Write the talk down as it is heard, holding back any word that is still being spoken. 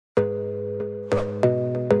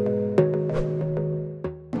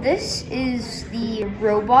this is the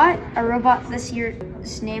robot. Our robot this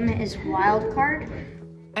year's name is Wildcard.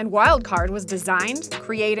 And Wildcard was designed,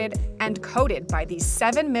 created, and coded by these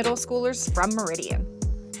 7 middle schoolers from Meridian.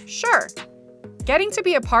 Sure, getting to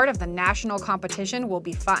be a part of the national competition will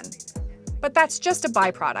be fun, but that's just a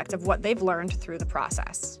byproduct of what they've learned through the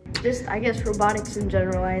process. Just, I guess, robotics in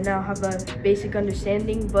general. I now have a basic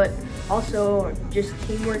understanding, but also just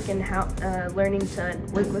teamwork and how learning to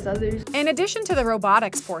work with others. In addition to the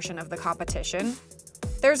robotics portion of the competition,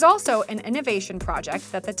 there's also an innovation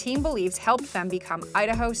project that the team believes helped them become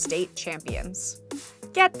Idaho State Champions.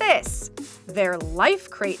 Get this! Their Life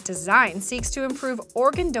Crate design seeks to improve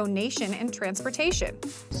organ donation and transportation.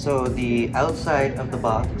 So the outside of the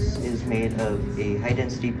box is made of a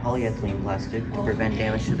high-density polyethylene plastic to prevent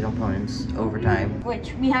damage to the components over time.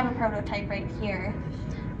 Which we have a prototype right here.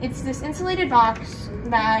 It's this insulated box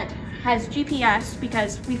that has GPS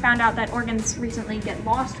because we found out that organs recently get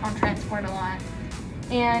lost on transport a lot.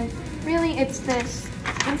 And really it's this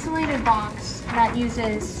insulated box that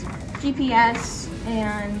uses GPS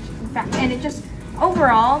and it just,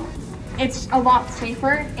 overall, it's a lot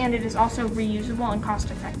safer and it is also reusable and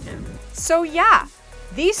cost effective. So yeah,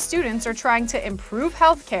 these students are trying to improve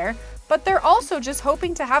healthcare, but they're also just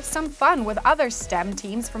hoping to have some fun with other STEM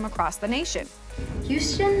teams from across the nation.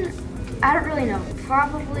 Houston, I don't really know.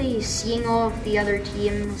 Probably seeing all of the other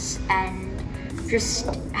teams and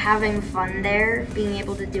just having fun there, being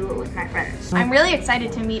able to do it with my friends. I'm really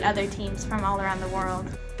excited to meet other teams from all around the world.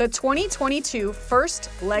 The 2022 First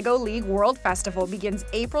LEGO League World Festival begins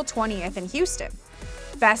April 20th in Houston.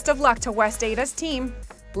 Best of luck to West Ada's team.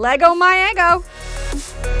 Lego My Eggo!